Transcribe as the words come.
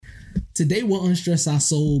Today we'll unstress our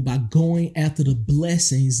soul by going after the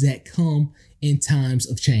blessings that come in times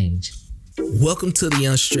of change. Welcome to the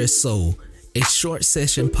Unstressed Soul, a short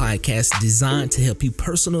session podcast designed to help you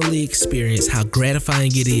personally experience how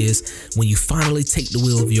gratifying it is when you finally take the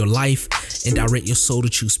wheel of your life and direct your soul to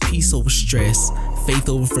choose peace over stress, faith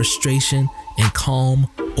over frustration, and calm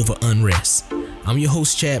over unrest. I'm your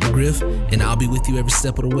host, Chad McGriff, and I'll be with you every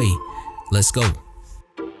step of the way. Let's go.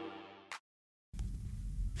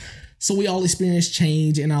 So we all experience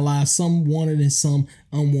change in our lives, some wanted and some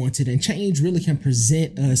unwanted, and change really can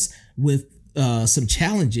present us with some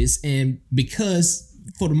challenges. And because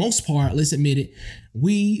for the most part, let's admit it,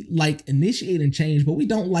 we like initiating change, but we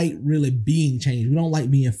don't like really being changed. We don't like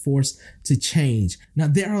being forced to change. Now,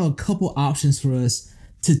 there are a couple options for us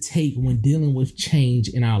to take when dealing with change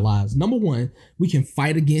in our lives. Number one, we can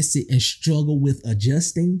fight against it and struggle with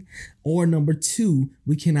adjusting. Or number two,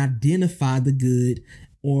 we can identify the good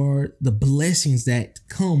or the blessings that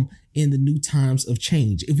come in the new times of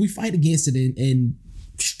change. If we fight against it and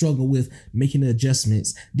struggle with making the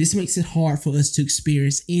adjustments, this makes it hard for us to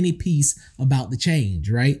experience any peace about the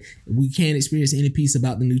change, right? We can't experience any peace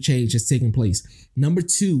about the new change that's taking place. Number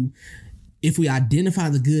two, if we identify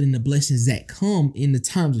the good and the blessings that come in the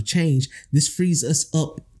times of change, this frees us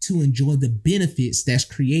up to enjoy the benefits that's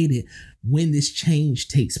created when this change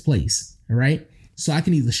takes place, all right? So I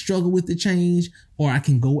can either struggle with the change or I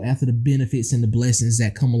can go after the benefits and the blessings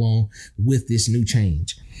that come along with this new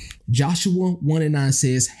change. Joshua 1:9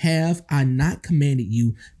 says, "Have I not commanded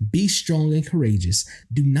you? Be strong and courageous.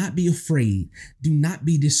 Do not be afraid. Do not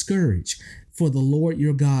be discouraged. For the Lord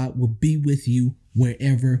your God will be with you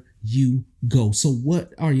wherever you go." So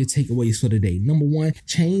what are your takeaways for today? Number one,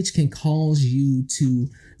 change can cause you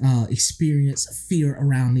to experience fear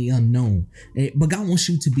around the unknown. But God wants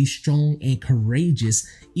you to be strong and courageous,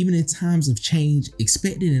 even in times of change,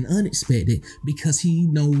 expected and unexpected, because he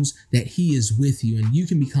knows that he is with you. And you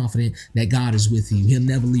can be confident that God is with you. He'll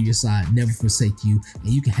never leave your side, never forsake you.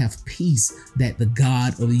 And you can have peace that the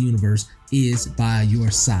God of the universe is by your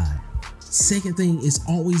side. Second thing is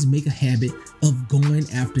always make a habit of going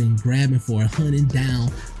after and grabbing for and hunting down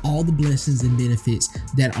all the blessings and benefits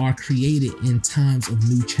that are created in times of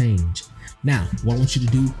new change. Now, what I want you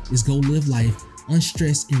to do is go live life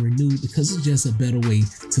unstressed and renewed, because it's just a better way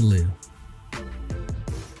to live.